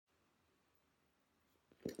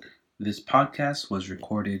This podcast was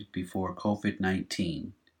recorded before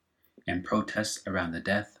COVID-19 and protests around the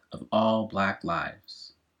death of all Black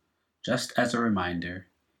lives. Just as a reminder,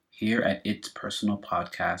 here at It's Personal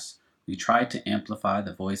Podcast, we try to amplify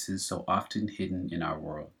the voices so often hidden in our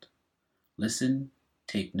world. Listen,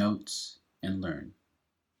 take notes, and learn.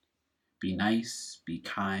 Be nice, be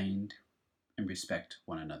kind, and respect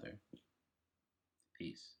one another.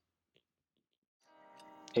 Peace.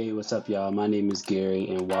 Hey, what's up, y'all? My name is Gary,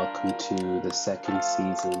 and welcome to the second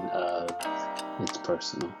season of It's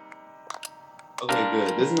Personal. Okay,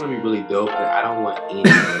 good. This is gonna be really dope, and I don't want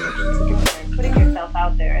anyone putting yourself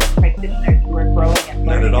out there as practitioners who are growing and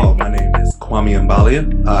Not learning. at all. My name is Kwame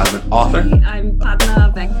Mbalia. I'm an author. I'm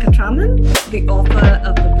Padma Venkatraman, the author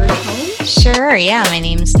of The Bridge Home. Sure, yeah. My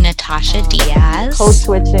name's Natasha Diaz. Code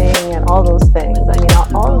switching and all those things. I mean,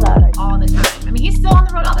 all of that. All the time. I mean, he's still on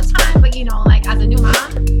the road all the time, but like as a new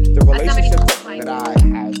mom, the relationships like, that I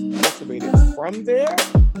have cultivated from there.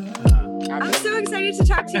 I'm so excited to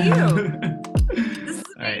talk to you. This is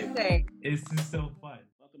amazing. This is so fun.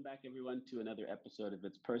 Welcome back, everyone, to another episode of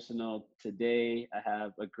It's Personal. Today, I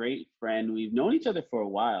have a great friend. We've known each other for a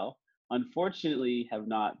while. Unfortunately, have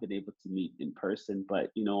not been able to meet in person,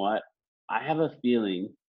 but you know what? I have a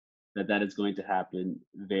feeling that is going to happen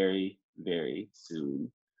very, very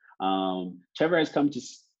soon. Trevor has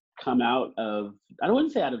come out of, I don't want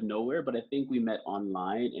to say out of nowhere, but I think we met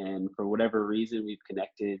online, and for whatever reason we've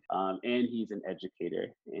connected, and he's an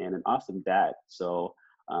educator and an awesome dad. So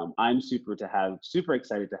I'm super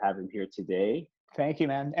excited to have him here today. Thank you,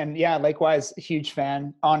 man. And yeah, likewise, huge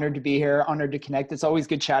fan, honored to be here, honored to connect. It's always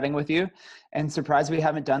good chatting with you, and surprised we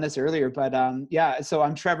haven't done this earlier. But yeah, so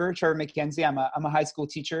I'm Trevor McKenzie. I'm a high school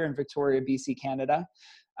teacher in Victoria, BC, Canada.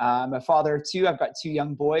 I'm a father of two. I've got two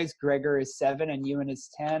young boys. Gregor is 7 and Ewan is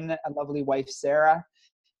 10, a lovely wife, Sarah.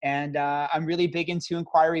 And I'm really big into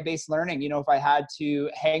inquiry-based learning. You know, if I had to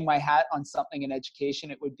hang my hat on something in education,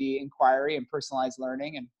 it would be inquiry and personalized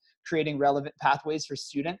learning and creating relevant pathways for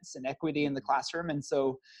students and equity in the classroom. And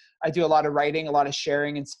so I do a lot of writing, a lot of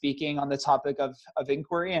sharing and speaking on the topic of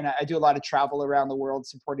inquiry. And I do a lot of travel around the world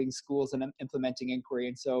supporting schools and implementing inquiry.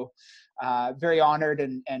 And so very honored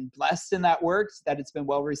and blessed in that work, that it's been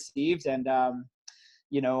well received. And,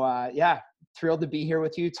 yeah, thrilled to be here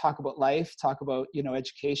with you, talk about life, talk about,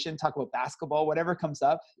 education, talk about basketball, whatever comes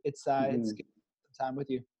up. It's good time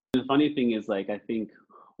with you. The funny thing is, I think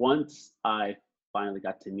once I finally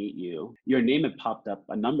got to meet you, your name had popped up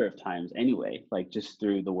a number of times anyway, just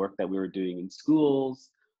through the work that we were doing in schools,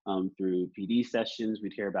 through PD sessions.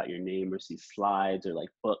 We'd hear about your name or see slides or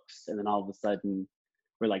books, and then all of a sudden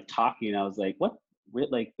we're talking, and I was like, what?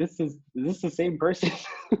 Is this the same person?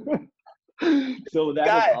 So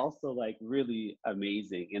that is also really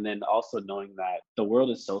amazing. And then also knowing that the world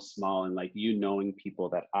is so small, and knowing people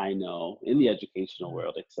that I know in the educational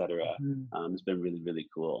world, etc. Has been really, really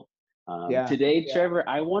cool. Today, Trevor,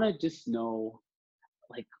 I want to just know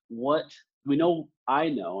what we know. I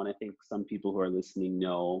know, and I think some people who are listening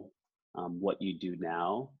know what you do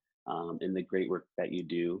now, and the great work that you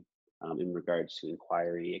do in regards to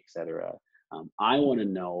inquiry, etc. I want to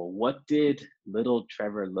know, what did little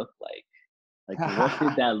Trevor look like? What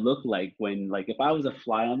did that look like when, if I was a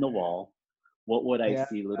fly on the wall, what would I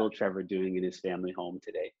see little Trevor doing in his family home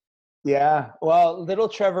today? Yeah, well, little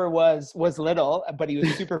Trevor was little, but he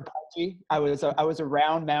was super pudgy. I was a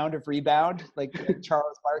round mound of rebound, like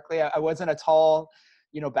Charles Barkley. I wasn't a tall,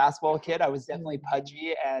 basketball kid. I was definitely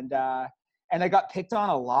pudgy, and I got picked on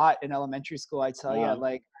a lot in elementary school. I tell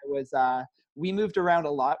you, we moved around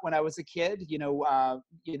a lot when I was a kid.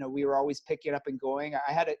 We were always picking up and going.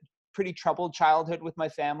 I had a pretty troubled childhood with my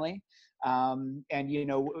family. And,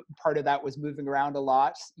 part of that was moving around a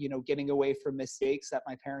lot, getting away from mistakes that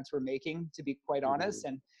my parents were making, to be quite honest.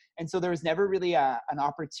 And so there was never really an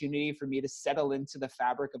opportunity for me to settle into the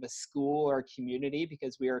fabric of a school or a community,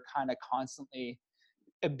 because we were kind of constantly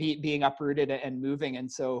being uprooted and moving. And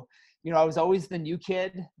so, I was always the new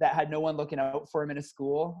kid that had no one looking out for him in a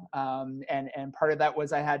school. And part of that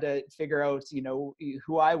was I had to figure out,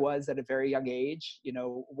 who I was at a very young age,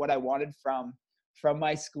 what I wanted from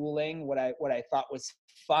my schooling, what I thought was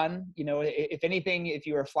fun. If anything, if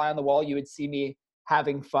you were a fly on the wall, you would see me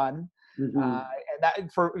having fun. And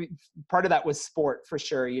that, for part of that was sport, for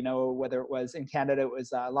sure. Whether it was in Canada, it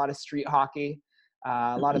was a lot of street hockey,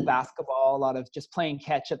 a lot of basketball, a lot of just playing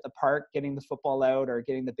catch at the park, getting the football out or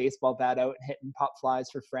getting the baseball bat out and hitting pop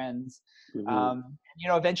flies for friends.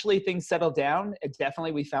 Eventually things settled down.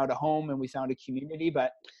 We found a home and we found a community,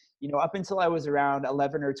 but up until I was around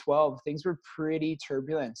 11 or 12, things were pretty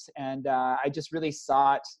turbulent. And I just really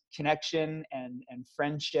sought connection and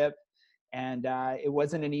friendship And it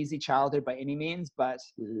wasn't an easy childhood by any means, but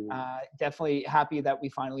definitely happy that we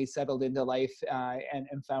finally settled into life and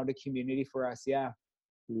found a community for us. Yeah.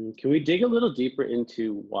 Can we dig a little deeper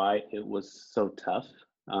into why it was so tough?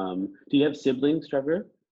 Do you have siblings, Trevor?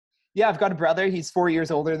 Yeah, I've got a brother. He's 4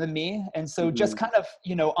 years older than me. And so just kind of,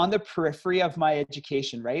 on the periphery of my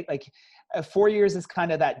education, right? Like 4 years is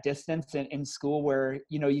kind of that distance in school where,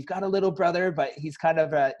 you've got a little brother, but he's kind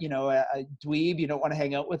of a dweeb. You don't want to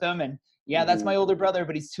hang out with him. And yeah, that's my older brother,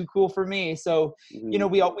 but he's too cool for me. So, we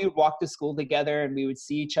would walk to school together and we would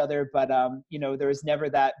see each other, but, there was never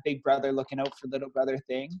that big brother looking out for little brother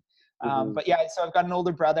thing. But yeah, so I've got an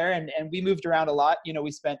older brother and we moved around a lot.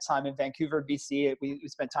 We spent time in Vancouver, BC. We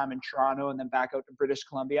spent time in Toronto and then back out to British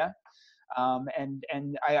Columbia.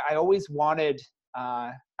 And I always wanted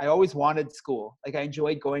school. Like I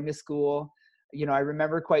enjoyed going to school. I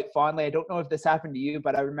remember quite fondly, I don't know if this happened to you,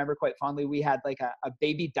 but I remember quite fondly, we had like a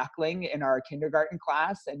baby duckling in our kindergarten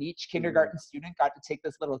class, and each kindergarten student got to take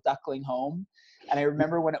this little duckling home. And I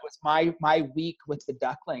remember when it was my week with the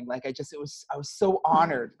duckling, like I was so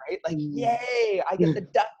honored, right? Like, yay, I get the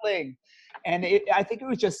duckling. And I think it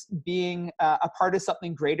was just being a part of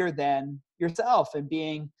something greater than yourself and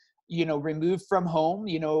being, removed from home,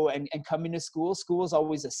 and coming to school. School is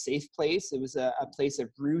always a safe place. It was a place of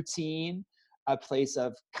routine, a place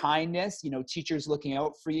of kindness, teachers looking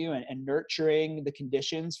out for you and nurturing the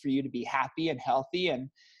conditions for you to be happy and healthy. And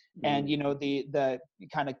the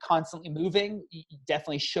kind of constantly moving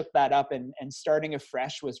definitely shook that up, and starting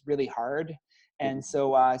afresh was really hard. And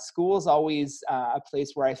so school is always a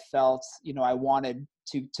place where I felt, I wanted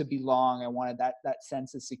to belong. I wanted that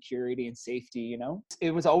sense of security and safety,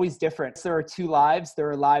 It was always different. There are two lives. There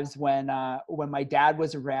are lives when my dad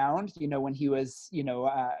was around, when he was,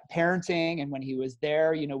 parenting, and when he was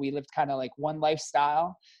there, we lived kind of like one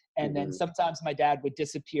lifestyle. And then sometimes my dad would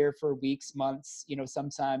disappear for weeks, months,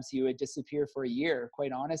 sometimes he would disappear for a year,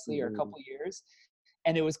 quite honestly, or a couple of years.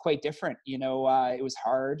 And it was quite different. It was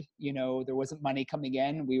hard. There wasn't money coming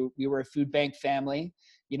in. We were a food bank family.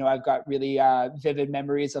 I've got really vivid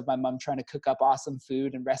memories of my mom trying to cook up awesome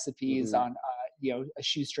food and recipes on, a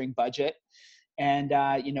shoestring budget. And,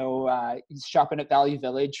 shopping at Value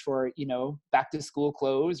Village for, back to school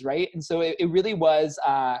clothes, right? And so it really was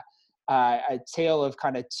a tale of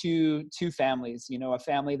kind of two families, a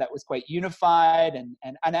family that was quite unified,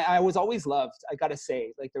 and I was always loved. I got to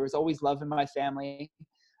say, like, there was always love in my family.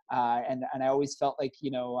 And I always felt like,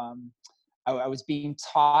 I was being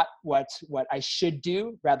taught what I should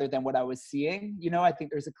do rather than what I was seeing. I think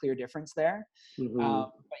there's a clear difference there. But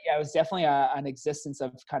yeah, it was definitely an existence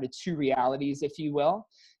of kind of two realities, if you will.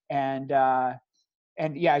 And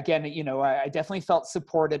yeah, again, I definitely felt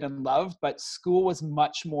supported and loved, but school was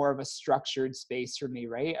much more of a structured space for me,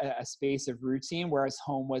 right? A space of routine, whereas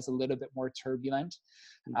home was a little bit more turbulent.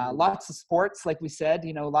 Lots of sports, like we said,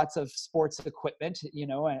 lots of sports equipment,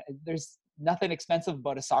 there's nothing expensive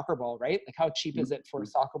about a soccer ball, right? Like, how cheap is it for a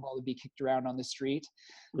soccer ball to be kicked around on the street?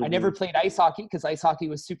 I never played ice hockey because ice hockey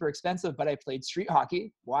was super expensive, but I played street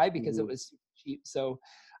hockey. Why? Because it was cheap. So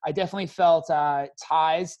I definitely felt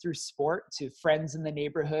ties through sport to friends in the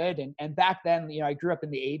neighborhood. And back then, I grew up in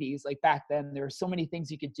the 80s. Like, back then, there were so many things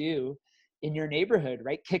you could do in your neighborhood,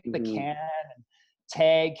 right? Kick the can, and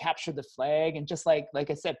tag, capture the flag, and just like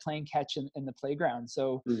I said, playing catch in the playground.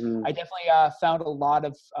 So I definitely found a lot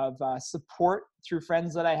of support through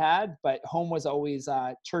friends that I had, but home was always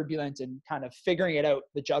turbulent and kind of figuring it out,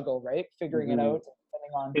 the juggle, right? Figuring it out,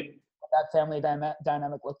 depending on what that family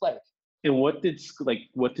dynamic looked like. And what did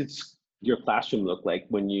your classroom look like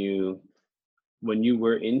when you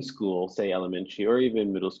were in school, say elementary or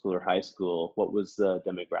even middle school or high school? What was the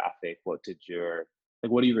demographic? What do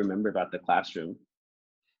you remember about the classroom?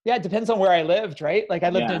 Yeah, it depends on where I lived, right? Like, I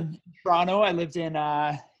lived in Toronto. I lived in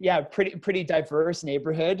pretty diverse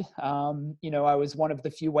neighborhood. I was one of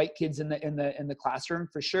the few white kids in the classroom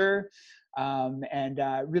for sure. And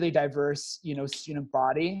really diverse, student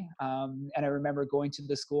body. And I remember going to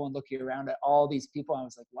the school and looking around at all these people. And I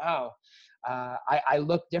was like, wow, I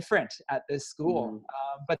look different at this school.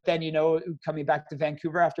 But then, coming back to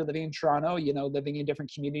Vancouver after living in Toronto, living in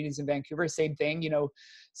different communities in Vancouver, same thing,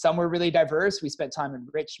 some were really diverse. We spent time in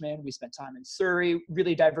Richmond, we spent time in Surrey,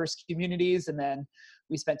 really diverse communities. And then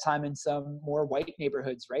we spent time in some more white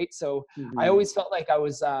neighborhoods, right? So I always felt like I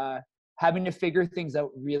was, having to figure things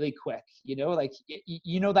out really quick, like,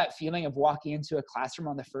 that feeling of walking into a classroom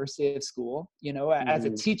on the first day of school, as a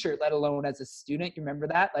teacher, let alone as a student. You remember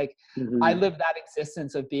that? Like, I lived that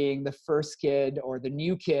existence of being the first kid or the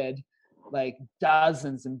new kid, like,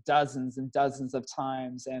 dozens and dozens and dozens of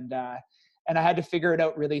times. And and I had to figure it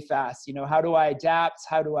out really fast. How do I adapt?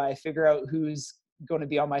 How do I figure out who's going to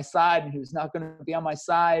be on my side and who's not going to be on my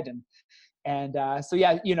side? So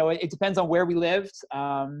yeah, it depends on where we lived.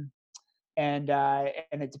 And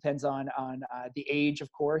it depends on the age,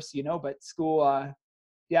 of course, but school,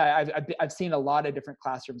 yeah, I've seen a lot of different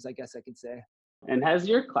classrooms, I guess I could say. And has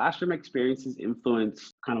your classroom experiences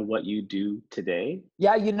influenced kind of what you do today?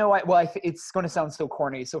 Yeah, it's going to sound so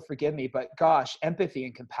corny, so forgive me, but gosh, empathy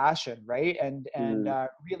and compassion, right? And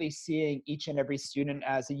really seeing each and every student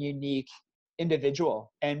as a unique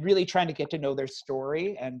individual, and really trying to get to know their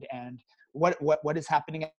story and what is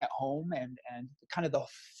happening at home, and kind of the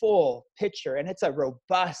full picture. And it's a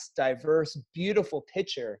robust, diverse, beautiful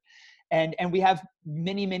picture. And we have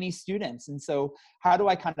many, many students. And so how do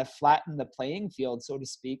I kind of flatten the playing field, so to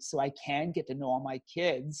speak, so I can get to know all my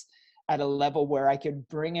kids at a level where I can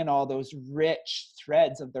bring in all those rich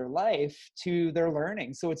threads of their life to their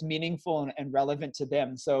learning, so it's meaningful and relevant to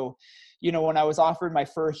them. So, when I was offered my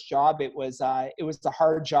first job, it was a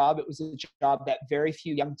hard job. It was a job that very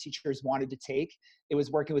few young teachers wanted to take. It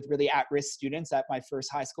was working with really at-risk students at my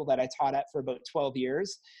first high school that I taught at for about 12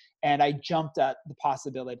 years. And I jumped at the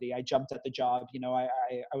possibility. I jumped at the job. I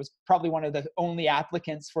was probably one of the only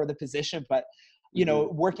applicants for the position, but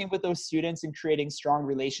working with those students and creating strong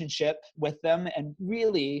relationship with them, and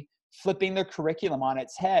really flipping their curriculum on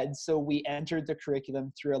its head. So we entered the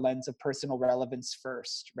curriculum through a lens of personal relevance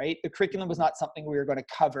first, right? The curriculum was not something we were going to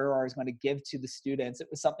cover or I was going to give to the students. It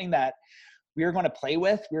was something that we were going to play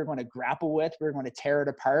with, we were going to grapple with, we were going to tear it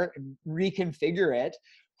apart and reconfigure it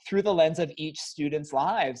through the lens of each student's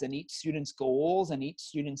lives and each student's goals and each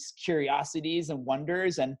student's curiosities and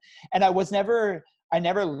wonders. And I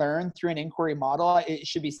never learned through an inquiry model. It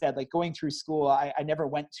should be said, like going through school, I never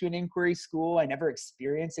went to an inquiry school. I never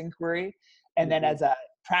experienced inquiry. And then as a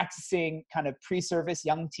practicing kind of pre-service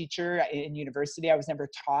young teacher in university, I was never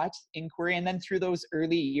taught inquiry. And then through those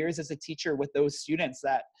early years as a teacher with those students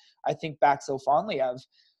that I think back so fondly of,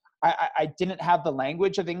 I didn't have the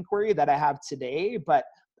language of inquiry that I have today, but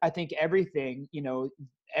I think everything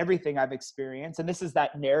I've experienced, and this is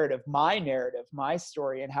that narrative, my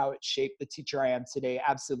story, and how it shaped the teacher I am today,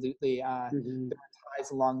 absolutely there are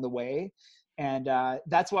ties along the way. And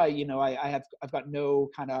that's why, I've got no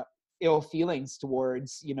kind of ill feelings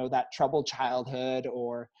towards, that troubled childhood,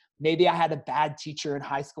 or maybe I had a bad teacher in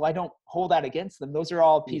high school. I don't hold that against them. Those are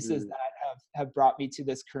all pieces that have brought me to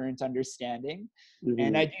this current understanding.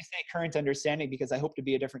 And I do say current understanding because I hope to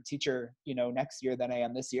be a different teacher, next year than I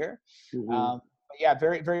am this year. But yeah,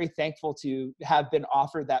 very, very thankful to have been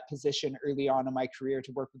offered that position early on in my career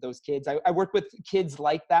to work with those kids. I work with kids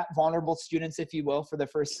like that, vulnerable students, if you will, for the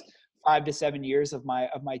first 5 to 7 years of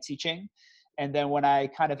my teaching. And then when I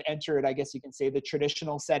kind of entered, I guess you can say, the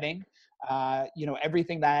traditional setting,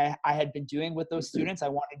 everything that I had been doing with those students, I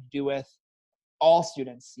wanted to do with all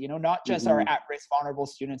students, not just our at-risk vulnerable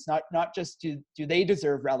students, not just do they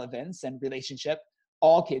deserve relevance and relationship,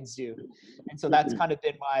 all kids do. And so that's kind of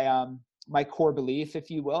been my core belief, if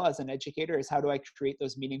you will, as an educator, is how do I create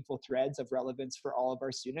those meaningful threads of relevance for all of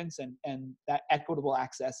our students, and that equitable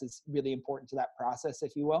access is really important to that process,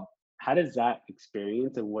 if you will. How does that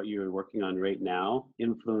experience and what you're working on right now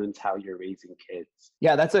influence how you're raising kids?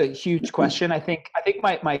 Yeah, that's a huge question. I think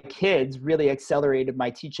my kids really accelerated my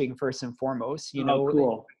teaching first and foremost.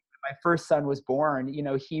 Cool. My first son was born,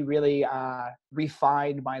 he really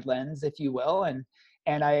refined my lens, if you will. And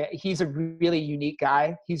he's a really unique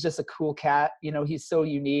guy. He's just a cool cat. He's so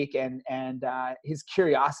unique, and his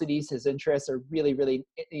curiosities, his interests are really, really,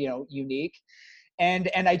 unique. And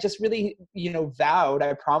I just really, vowed,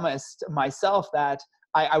 I promised myself that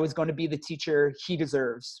I was going to be the teacher he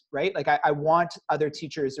deserves, right? Like I want other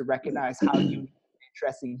teachers to recognize how unique and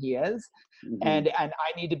interesting he is. And I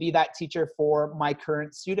need to be that teacher for my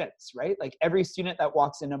current students, right? Like every student that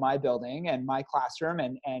walks into my building and my classroom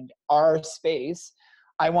and our space,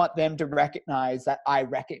 I want them to recognize that I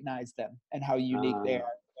recognize them and how unique they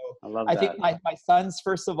are. So I love that. I think my sons,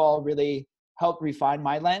 first of all, really helped refine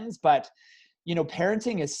my lens, but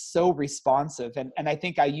parenting is so responsive. And I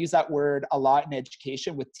think I use that word a lot in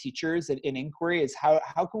education with teachers in inquiry, is how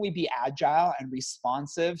can we be agile and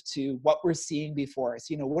responsive to what we're seeing before us?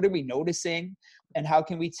 What are we noticing, and how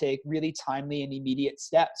can we take really timely and immediate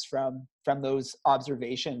steps from those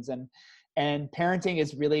observations? And parenting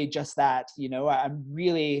is really just that. I'm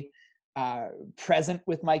really present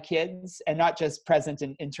with my kids, and not just present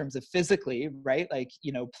in terms of physically, right? Like,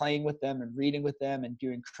 playing with them and reading with them and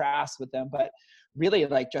doing crafts with them, but really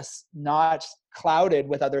like just not clouded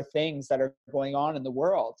with other things that are going on in the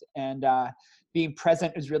world. And being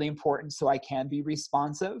present is really important so I can be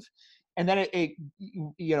responsive. and then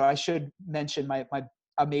I should mention my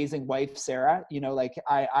amazing wife, Sarah. Like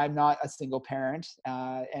I'm not a single parent.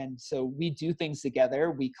 And so we do things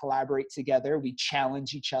together. We collaborate together. We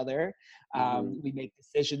challenge each other. We make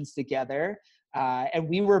decisions together. And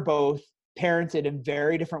we were both parented in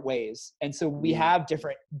very different ways. And so we have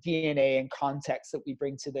different DNA and context that we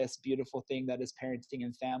bring to this beautiful thing that is parenting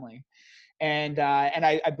and family. And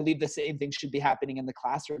I believe the same thing should be happening in the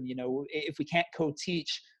classroom. If we can't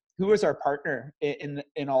co-teach, who is our partner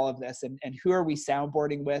in all of this, and who are we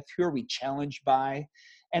soundboarding with? Who are we challenged by?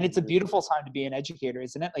 And it's a beautiful time to be an educator,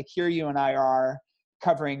 isn't it? Like here you and I are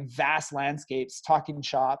covering vast landscapes, talking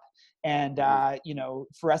shop. And,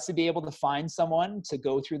 for us to be able to find someone to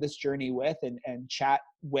go through this journey with and chat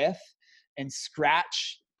with and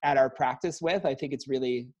scratch at our practice with, I think it's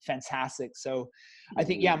really fantastic. So I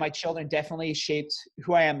think, my children definitely shaped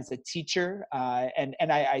who I am as a teacher. And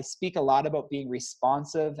I speak a lot about being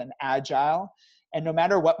responsive and agile. And no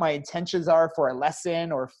matter what my intentions are for a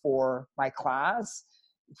lesson or for my class,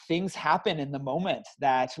 things happen in the moment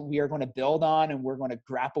that we are going to build on and we're going to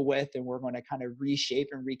grapple with and we're going to kind of reshape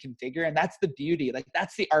and reconfigure. And that's the beauty. Like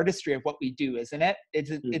that's the artistry of what we do, isn't it?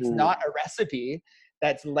 It's not a recipe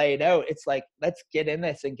that's laid out. It's like, let's get in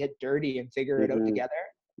this and get dirty and figure it out together.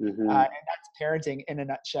 And that's parenting in a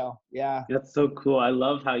nutshell. Yeah. That's so cool. I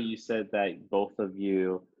love how you said that both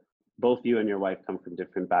you and your wife come from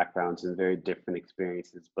different backgrounds and very different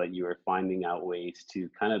experiences, but you are finding out ways to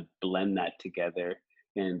kind of blend that together.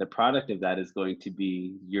 And the product of that is going to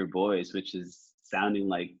be your boys, which is sounding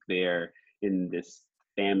like they're in this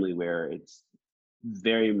family where it's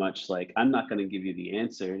very much like, I'm not going to give you the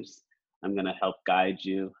answers. I'm going to help guide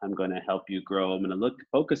you. I'm going to help you grow. I'm going to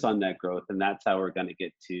focus on that growth. And that's how we're going to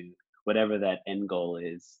get to whatever that end goal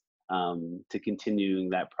is, to continuing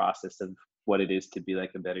that process of what it is to be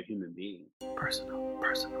like a better human being. Personal,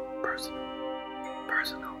 personal, personal,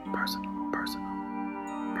 personal, personal, personal,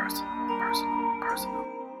 personal, personal, personal.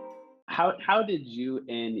 How did you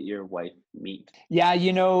and your wife meet? Yeah,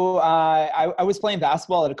 I was playing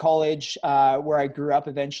basketball at a college where I grew up.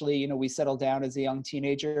 Eventually, we settled down as a young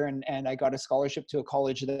teenager, and I got a scholarship to a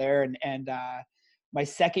college there. And my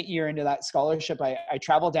second year into that scholarship, I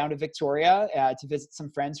traveled down to Victoria to visit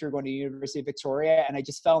some friends who were going to University of Victoria, and I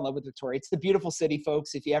just fell in love with Victoria. It's a beautiful city,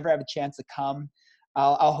 folks. If you ever have a chance to come,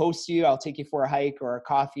 I'll host you. I'll take you for a hike or a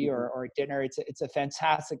coffee or a dinner. It's a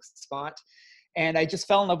fantastic spot. And I just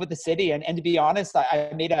fell in love with the city. And to be honest, I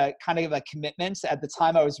made a kind of a commitment. At the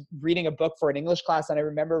time, I was reading a book for an English class, and I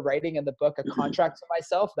remember writing in the book a contract to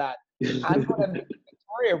myself that I'm going to move to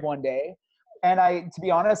Victoria one day. And to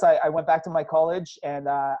be honest, I went back to my college and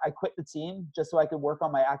I quit the team just so I could work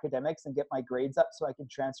on my academics and get my grades up so I could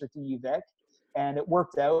transfer to UVic. And it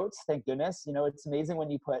worked out, thank goodness. It's amazing when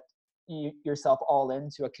you put yourself all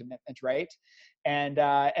into a commitment, right? And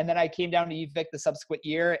then I came down to UVic the subsequent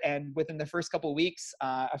year, and within the first couple of weeks,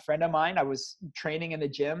 a friend of mine, I was training in the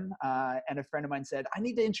gym, and a friend of mine said, I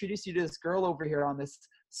need to introduce you to this girl over here on this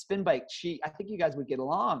spin bike. I think you guys would get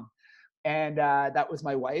along. And that was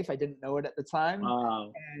my wife. I didn't know it at the time.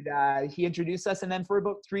 Wow. And he introduced us. And then for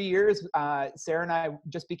about 3 years, Sarah and I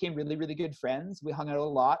just became really, really good friends. We hung out a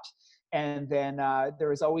lot. And then there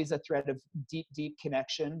was always a thread of deep, deep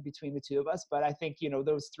connection between the two of us. But I think,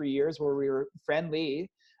 those 3 years where we were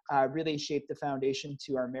friendly really shaped the foundation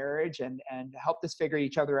to our marriage and helped us figure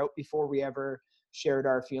each other out before we ever shared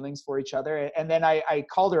our feelings for each other. And then I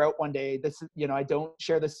called her out one day. This, I don't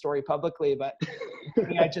share this story publicly, but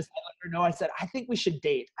I just let her know. I said, I think we should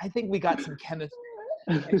date. I think we got some chemistry.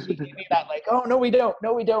 And she gave me that like, oh, no, we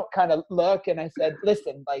don't kind of look. And I said,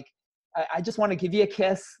 listen, like, I just want to give you a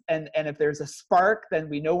kiss. And if there's a spark, then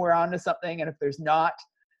we know we're on to something. And if there's not,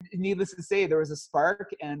 needless to say, there was a spark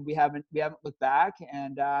and we haven't looked back.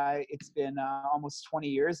 And it's been almost 20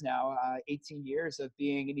 years now, 18 years of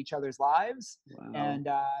being in each other's lives. Wow. And,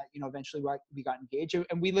 eventually we got engaged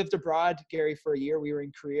and we lived abroad, Gary, for a year. We were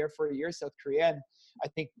in Korea for a year, South Korea. And I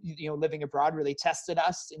think, living abroad really tested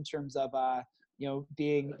us in terms of,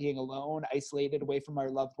 being alone, isolated away from our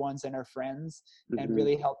loved ones and our friends, and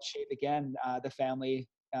really helped shape again the family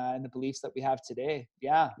and the beliefs that we have today.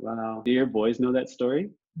 Yeah. Wow. Do your boys know that story?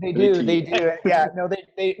 They do. Yeah. No,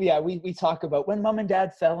 we talk about when mom and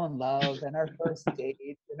dad fell in love and our first date.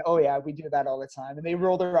 And, oh yeah, we do that all the time. And they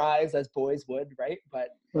roll their eyes as boys would, right? But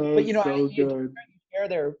so good. Share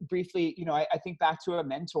there briefly, I think back to a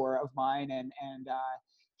mentor of mine and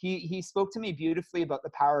he spoke to me beautifully about the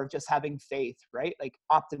power of just having faith, right? Like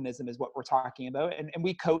optimism is what we're talking about. And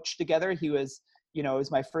we coached together. He was you know, it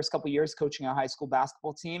was my first couple years coaching a high school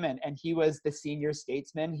basketball team, and he was the senior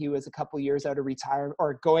statesman. He was a couple years out of retire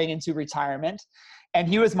or going into retirement, and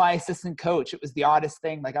he was my assistant coach. It was the oddest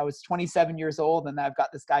thing. Like I was 27 years old, and I've got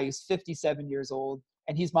this guy who's 57 years old,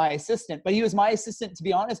 and he's my assistant. But he was my assistant, to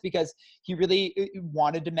be honest, because he really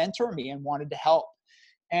wanted to mentor me and wanted to help.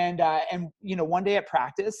 And you know, one day at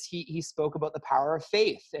practice, he spoke about the power of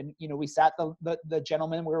faith. And, you know, we sat the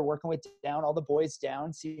gentleman we were working with down, all the boys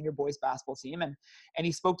down, senior boys basketball team. And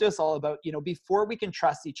he spoke to us all about, you know, before we can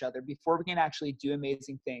trust each other, before we can actually do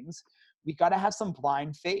amazing things, we got to have some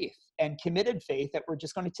blind faith and committed faith that we're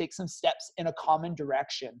just going to take some steps in a common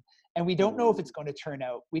direction. And we don't know if it's going to turn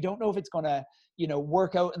out. We don't know if it's going to, you know,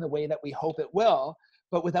 work out in the way that we hope it will.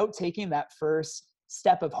 But without taking that first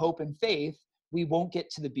step of hope and faith, we won't get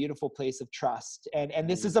to the beautiful place of trust. And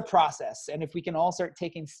this is a process. And if we can all start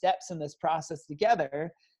taking steps in this process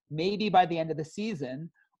together, maybe by the end of the season,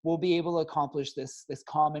 we'll be able to accomplish this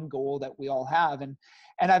common goal that we all have. And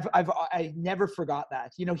I never forgot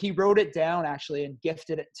that. You know, he wrote it down actually and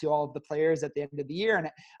gifted it to all of the players at the end of the year. And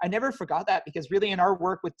I never forgot that, because really in our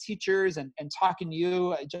work with teachers and talking to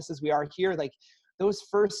you, just as we are here, like those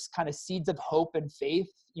first kind of seeds of hope and faith,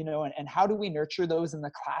 you know, and how do we nurture those in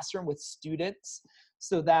the classroom with students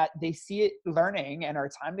so that they see it learning and our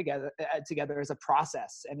time together as a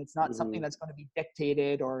process. And it's not something that's going to be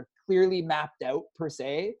dictated or clearly mapped out per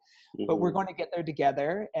se, but we're going to get there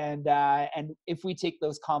together. And if we take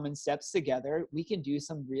those common steps together, we can do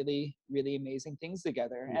some really, really amazing things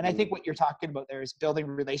together. And I think what you're talking about there is building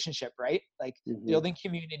relationship, right? Like building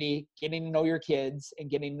community, getting to know your kids and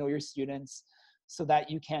getting to know your students, so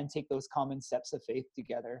that you can take those common steps of faith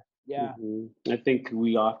together. Yeah. I think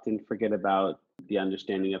we often forget about the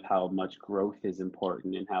understanding of how much growth is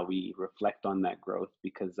important and how we reflect on that growth,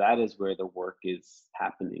 because that is where the work is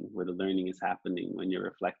happening, where the learning is happening, when you're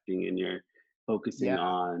reflecting and you're focusing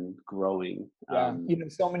on growing. You know,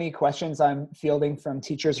 so many questions I'm fielding from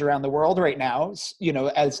teachers around the world right now, you know,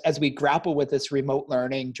 as we grapple with this remote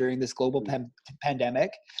learning during this global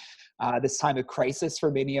pandemic, this time of crisis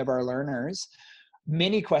for many of our learners.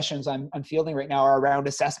 Many questions I'm fielding right now are around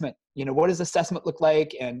assessment. You know, what does assessment look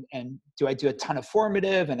like? And do I do a ton of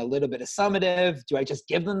formative and a little bit of summative? Do I just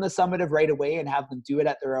give them the summative right away and have them do it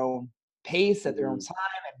at their own pace, at their own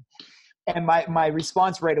time? And my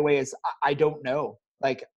response right away is, I don't know.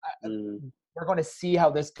 Like, we're going to see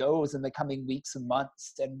how this goes in the coming weeks and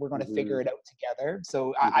months, and we're going to figure it out together.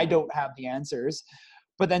 So I don't have the answers.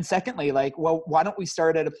 But then secondly, like, well, why don't we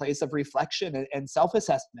start at a place of reflection and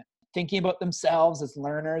self-assessment? Thinking about themselves as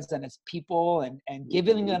learners and as people, and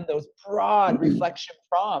giving them those broad reflection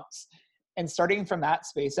prompts and starting from that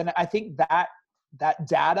space. And I think that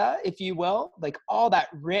data, if you will, like all that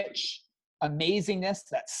rich amazingness,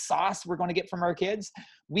 that sauce we're going to get from our kids,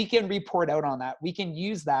 we can report out on that. We can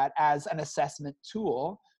use that as an assessment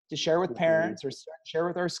tool to share with parents or share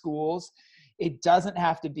with our schools. It doesn't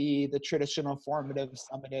have to be the traditional formative,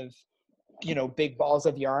 summative, you know, big balls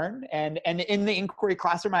of yarn. And in the inquiry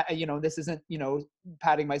classroom, you know, this isn't, you know,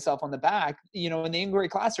 patting myself on the back, you know, in the inquiry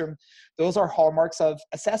classroom, those are hallmarks of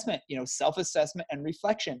assessment, you know, self-assessment and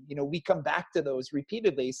reflection. You know, we come back to those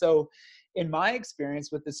repeatedly. So in my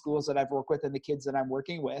experience with the schools that I've worked with and the kids that I'm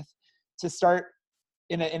working with, to start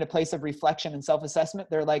in a place of reflection and self-assessment,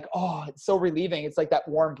 they're like, oh, it's so relieving. It's like that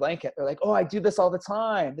warm blanket. They're like, oh, I do this all the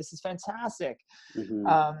time. This is fantastic.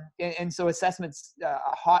 And so assessment's a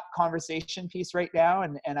hot conversation piece right now.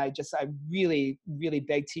 And I really, really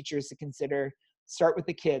beg teachers to consider, start with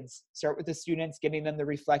the kids, start with the students, getting them to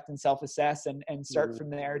reflect and self-assess, and start from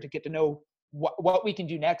there to get to know what we can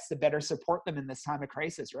do next to better support them in this time of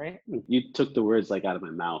crisis, right? You took the words like out of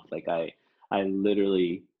my mouth. Like I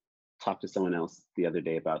literally talked to someone else the other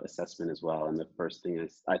day about assessment as well, and the first thing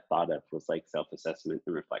I thought of was like self-assessment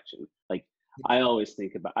and reflection. Like I always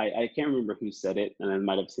think about, I can't remember who said it, and I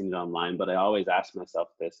might have seen it online, but I always ask myself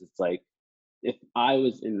this. It's like, if I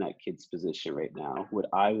was in that kid's position right now, would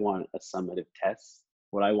I want a summative test?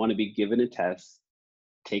 Would I want to be given a test,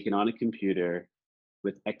 taken on a computer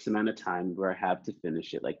with X amount of time where I have to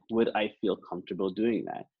finish it? Like, would I feel comfortable doing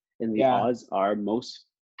that? And the odds are most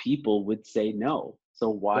people would say no. So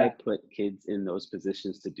why put kids in those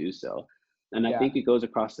positions to do so? And I think it goes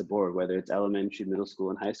across the board, whether it's elementary, middle school,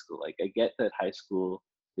 and high school. Like, I get that high school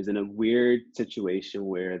is in a weird situation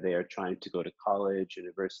where they are trying to go to college,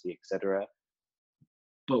 university, etc.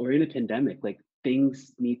 But we're in a pandemic. Like,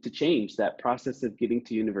 things need to change. That process of getting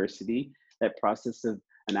to university, that process of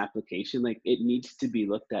an application, like it needs to be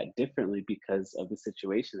looked at differently because of the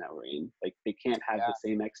situation that we're in. Like they can't have the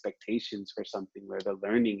same expectations for something where the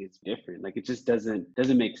learning is different. Like it just doesn't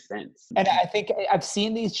make sense. And I think I've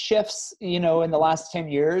seen these shifts, you know, in the last 10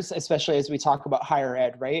 years, especially as we talk about higher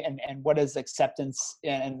ed, right? And what does acceptance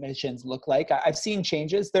and admissions look like? I've seen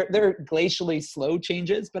changes. They're glacially slow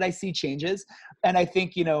changes, but I see changes. And I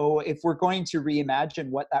think, you know, if we're going to reimagine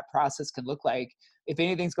what that process can look like, if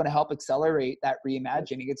anything's going to help accelerate that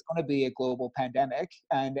reimagining, it's going to be a global pandemic.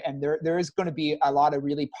 And there is going to be a lot of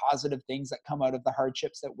really positive things that come out of the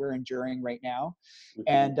hardships that we're enduring right now.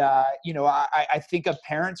 And, you know, I think of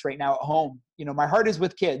parents right now at home. You know, my heart is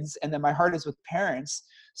with kids, and then my heart is with parents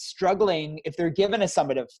struggling if they're given a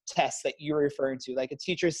summative test that you're referring to. Like a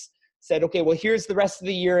teacher said, okay, well, here's the rest of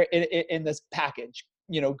the year in this package,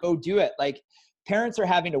 you know, go do it. Like parents are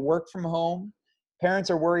having to work from home.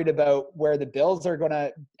 Parents are worried about where the bills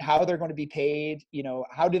are how they're going to be paid, you know,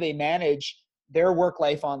 how do they manage their work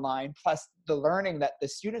life online, plus the learning that the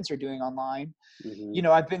students are doing online. You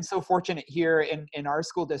know, I've been so fortunate here in our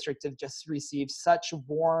school district to just receive such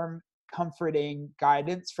warm, comforting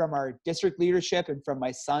guidance from our district leadership and from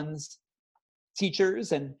my son's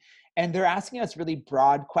teachers. And they're asking us really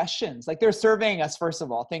broad questions. Like they're surveying us, first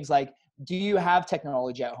of all, things like, do you have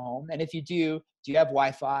technology at home? And if you do you have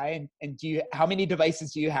Wi-Fi? And how many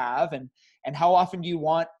devices do you have? And how often do you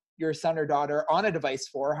want your son or daughter on a device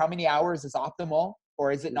for? How many hours is optimal?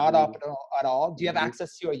 Or is it not optimal at all? Do you have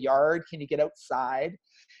access to a yard? Can you get outside?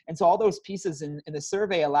 And so all those pieces in the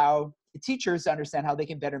survey allow the teachers to understand how they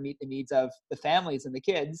can better meet the needs of the families and the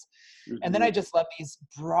kids. And then I just love these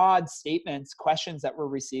broad statements, questions that we're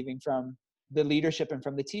receiving from the leadership and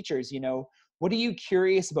from the teachers. You know, what are you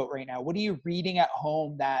curious about right now? What are you reading at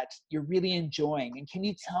home that you're really enjoying? And can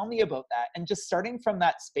you tell me about that? And just starting from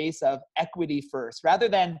that space of equity first, rather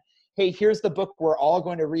than, hey, here's the book we're all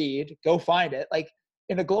going to read, go find it. Like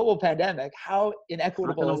in a global pandemic, how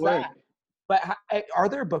inequitable is that? But are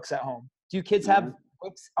there books at home? Do kids have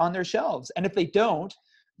books on their shelves? And if they don't,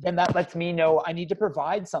 then that lets me know I need to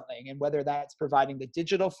provide something. And whether that's providing the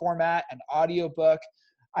digital format, an audiobook.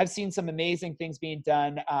 I've seen some amazing things being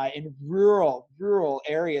done in rural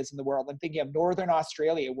areas in the world. I'm thinking of Northern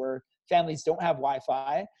Australia, where families don't have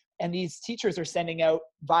Wi-Fi. And these teachers are sending out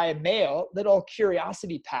via mail little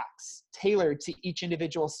curiosity packs tailored to each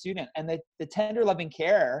individual student. And the tender loving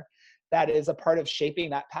care that is a part of shaping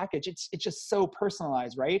that package, it's just so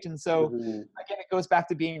personalized, right? And so again, it goes back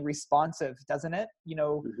to being responsive, doesn't it? You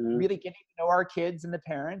know, really getting to know our kids and the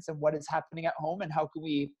parents and what is happening at home, and how can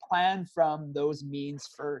we plan from those means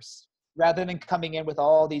first, rather than coming in with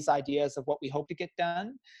all these ideas of what we hope to get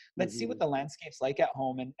done. Let's see what the landscape's like at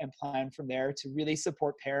home and plan from there to really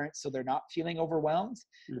support parents so they're not feeling overwhelmed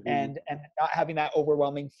and not having that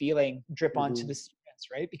overwhelming feeling drip onto the students,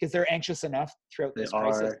 right? Because they're anxious enough throughout this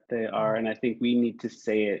crisis. They are. And I think we need to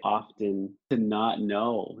say it often, to not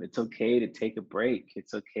know. It's okay to take a break.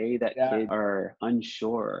 It's okay that kids are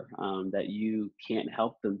unsure, that you can't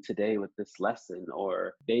help them today with this lesson,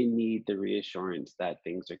 or they need the reassurance that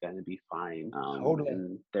things are going to be fine.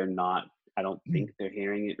 And they're not, I don't think they're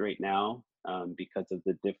hearing it right now. Because of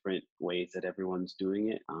the different ways that everyone's doing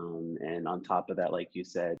it. And on top of that, like you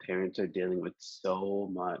said, parents are dealing with so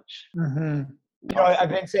much. You know,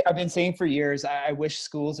 I've been saying for years, I wish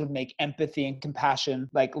schools would make empathy and compassion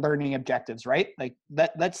like learning objectives, right? Like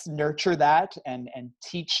let's nurture that and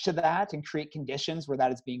teach to that and create conditions where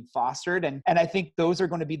that is being fostered. And I think those are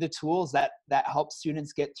going to be the tools that help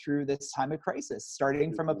students get through this time of crisis,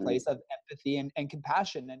 starting from a place of empathy and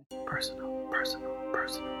compassion. And Personal.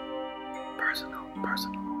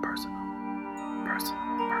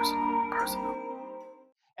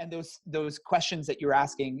 And those questions that you're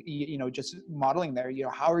asking, you know, just modeling there, you know,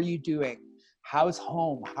 how are you doing? How's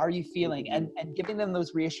home? How are you feeling? And giving them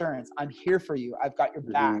those reassurance. I'm here for you. I've got your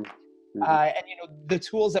back. And, you know, the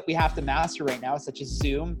tools that we have to master right now, such as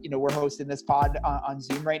Zoom, you know, we're hosting this pod on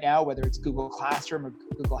Zoom right now, whether it's Google Classroom or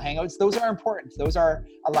Google Hangouts, those are important. Those are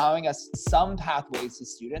allowing us some pathways to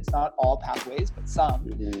students, not all pathways, but some.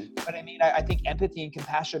 But I mean, I think empathy and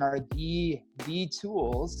compassion are the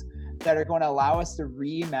tools that are going to allow us to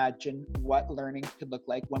reimagine what learning could look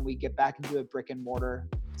like when we get back into a brick and mortar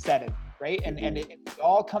setting, right? And it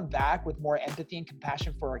all come back with more empathy and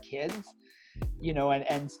compassion for our kids, you know,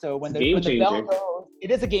 and so when the bell goes, it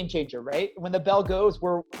is a game changer, right? When the bell goes,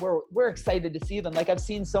 we're excited to see them. Like I've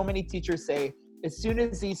seen so many teachers say, as soon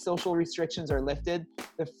as these social restrictions are lifted,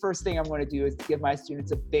 the first thing I'm going to do is give my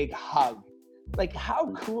students a big hug. Like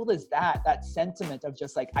how cool is that sentiment of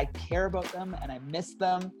just like, I care about them and I miss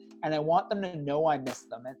them and I want them to know I miss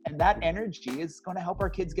them. And that energy is going to help our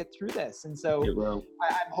kids get through this. And so It will.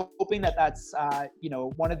 I'm hoping that that's,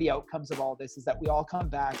 one of the outcomes of all this is that we all come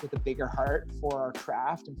back with a bigger heart for our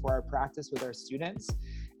craft and for our practice with our students.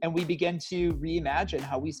 And we begin to reimagine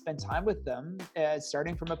how we spend time with them,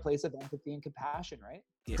 starting from a place of empathy and compassion, right?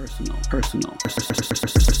 Personal.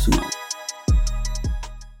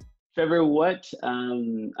 Trevor,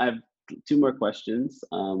 I have two more questions.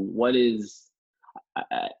 What is,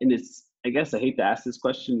 and it's, I guess I hate to ask this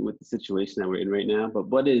question with the situation that we're in right now, but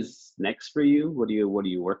what is next for you? What are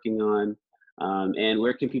you working on? And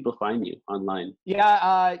where can people find you online?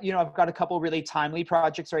 Yeah, I've got a couple really timely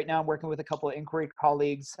projects right now. I'm working with a couple of inquiry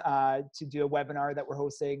colleagues to do a webinar that we're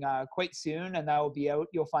hosting quite soon, and that will be out.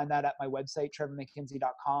 You'll find that at my website,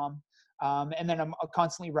 trevormckinsey.com. And then I'm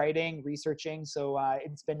constantly writing, researching. So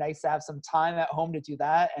it's been nice to have some time at home to do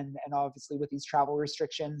that. And obviously with these travel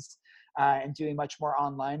restrictions and doing much more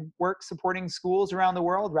online work, supporting schools around the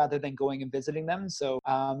world rather than going and visiting them. So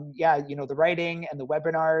the writing and the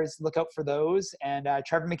webinars, look out for those. And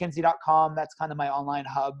trevormckinsey.com, that's kind of my online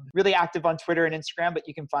hub. Really active on Twitter and Instagram, but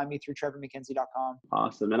you can find me through trevormckinsey.com.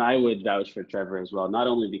 Awesome. And I would vouch for Trevor as well, not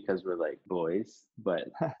only because we're like boys, but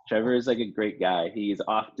Trevor is like a great guy. He's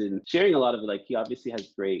often sharing a lot of he obviously has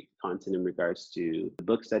great content in regards to the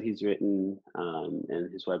books that he's written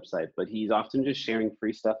and his website, but he's often just sharing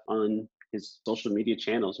free stuff on his social media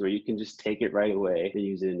channels where you can just take it right away and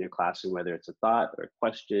use it in your classroom, whether it's a thought or a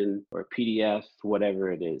question or a PDF,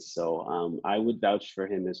 whatever it is. So I would vouch for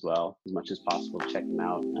him as well, as much as possible. Check him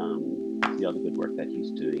out, see all the good work that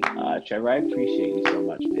he's doing. Trevor, I appreciate you so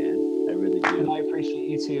much, man. I really do. And I appreciate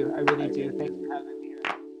you too. I really do. Thank you for having me.